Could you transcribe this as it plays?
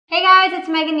guys, it's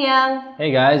Megan Young.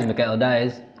 Hey guys, Mikael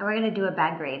Daez. And we're gonna do a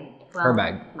bag raid. Well, her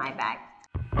bag. My bag.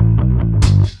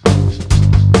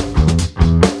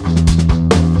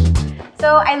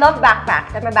 So, I love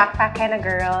backpacks. I'm a backpack kind of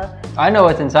girl. I know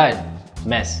what's inside.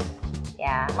 Mess.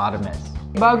 Yeah. A lot of mess.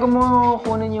 Bago mo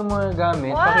kunin yung mga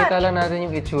gamit, pakita lang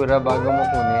natin yung itsura bago mo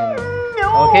kunin.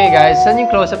 No! Okay guys, saan yung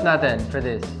close-up natin for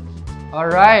this?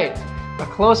 Alright, a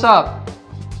close-up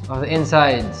of the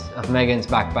insides of Megan's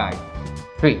backpack.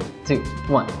 3, 2,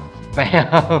 1.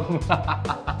 Bam!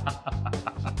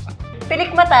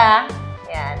 Pilik mata.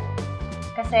 Yan.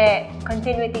 Kasi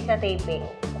continuity sa taping.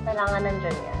 Kailangan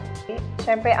nandyan yan.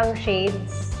 Siyempre, ang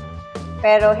shades.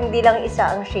 Pero hindi lang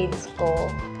isa ang shades ko.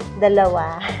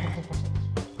 Dalawa.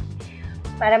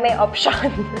 Para may option.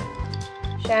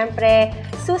 Siyempre,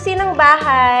 susi ng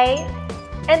bahay.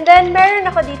 And then, meron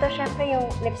ako dito, siyempre, yung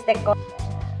lipstick ko.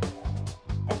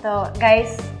 Ito,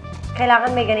 guys,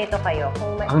 kailangan may ganito kayo.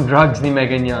 Kung may... Ang drugs ni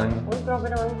Megan Young. Uy, grabe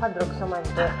naman yung ka-drugs naman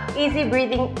to. Easy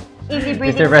breathing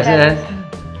Mr. President.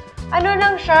 Ano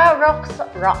lang siya, rock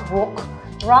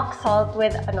salt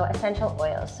with essential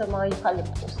oils. So, mga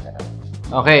eucalyptus na lang.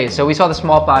 Okay, so we saw the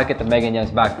small pocket of Megan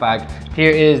Young's backpack.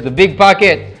 Here is the big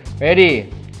pocket. Ready?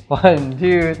 1,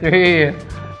 2, 3.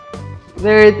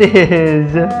 There it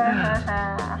is.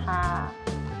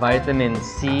 Vitamin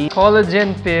C.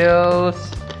 Collagen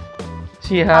pills.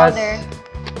 She has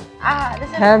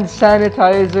hand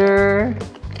sanitizer.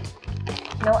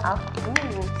 No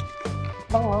alcohol.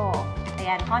 Bango.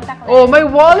 Ayan, contact lens. Oh, my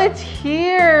wallet's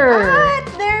here! Ah,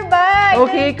 it's their bag!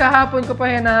 Okay, kahapon ko pa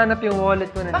hinahanap yung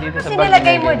wallet ko nandito sa bag ni Megan. Baka kasi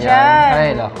nilagay mo dyan. Ay,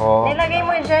 nako. Nilagay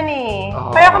mo dyan eh.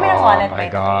 Pero kami ng wallet. Oh my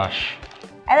gosh.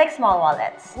 I like small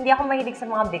wallets. Hindi ako mahilig sa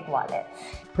mga big wallets.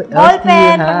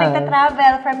 Ballpen, pag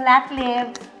nagta-travel from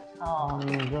Latlive. Oh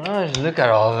my gosh, look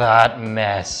at all that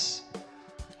mess.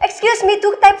 Excuse me,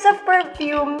 2 types of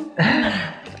perfume.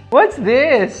 What's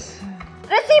this?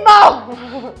 Resibo!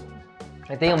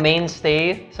 Ito yung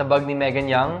mainstay sa bag ni Megan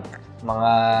Young.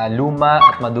 Mga luma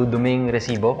at maduduming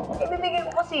resibo. Ibibigay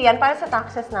ko kasi yan para sa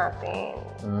taxes natin.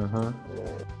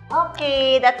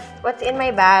 Okay, that's what's in my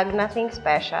bag. Nothing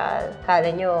special. Kala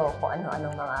nyo kung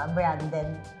ano-anong mga branded.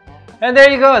 And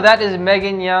there you go. That is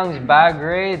Megan Young's bag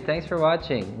raid. Thanks for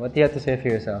watching. What do you have to say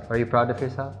for yourself? Are you proud of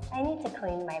yourself? I need to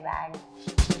clean my bag.